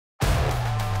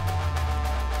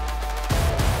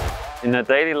In a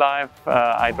daily life,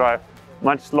 I drive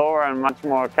much slower and much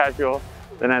more casual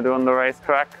than I do on the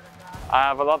racetrack. I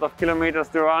have a lot of kilometers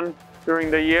to run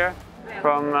during the year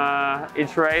from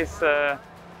each race,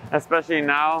 especially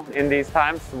now in these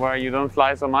times where you don't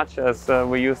fly so much as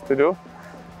we used to do.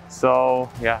 So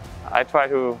yeah, I try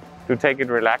to take it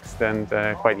relaxed and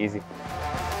quite easy.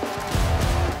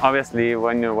 Obviously,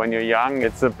 when you're young,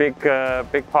 it's a big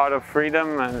part of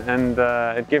freedom, and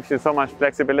it gives you so much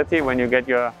flexibility when you get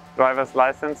your driver's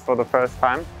license for the first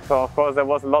time. So of course there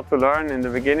was a lot to learn in the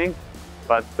beginning,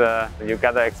 but you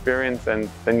gather experience and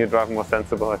then you drive more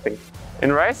sensible, I think.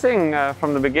 In racing,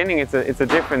 from the beginning, it's a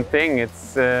different thing.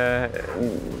 It's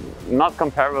not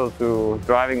comparable to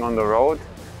driving on the road.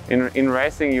 In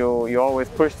racing, you always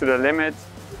push to the limit.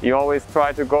 You always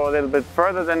try to go a little bit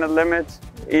further than the limit,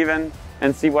 even,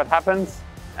 and see what happens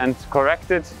and correct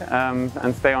it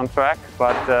and stay on track,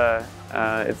 but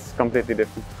it's completely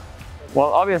different.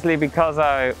 Well, obviously, because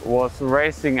I was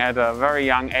racing at a very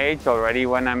young age already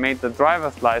when I made the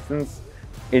driver's license,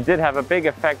 it did have a big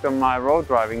effect on my road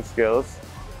driving skills,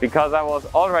 because I was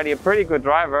already a pretty good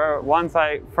driver once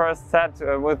I first sat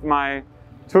with my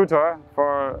tutor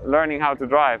for learning how to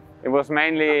drive. It was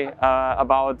mainly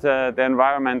about the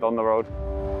environment on the road.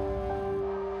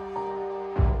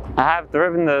 I have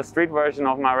driven the street version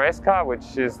of my race car,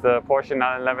 which is the Porsche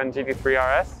 911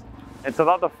 GT3 RS. It's a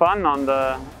lot of fun on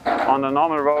the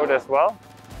normal road as well,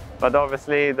 but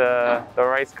obviously the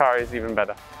race car is even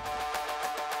better.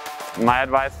 My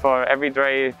advice for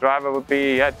everyday driver would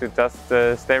be to just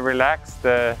stay relaxed,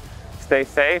 stay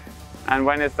safe, and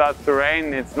when it starts to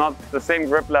rain, it's not the same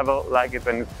grip level like it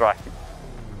when it's dry.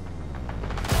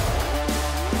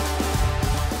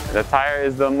 The tire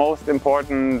is the most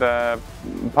important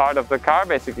part of the car,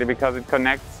 basically, because it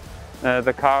connects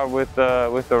the car with the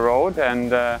road.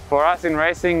 And for us in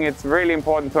racing, it's really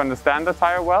important to understand the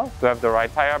tire well, to have the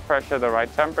right tire pressure, the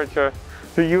right temperature,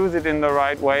 to use it in the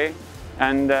right way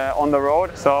and on the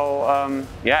road. So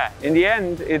yeah, in the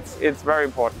end, it's very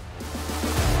important.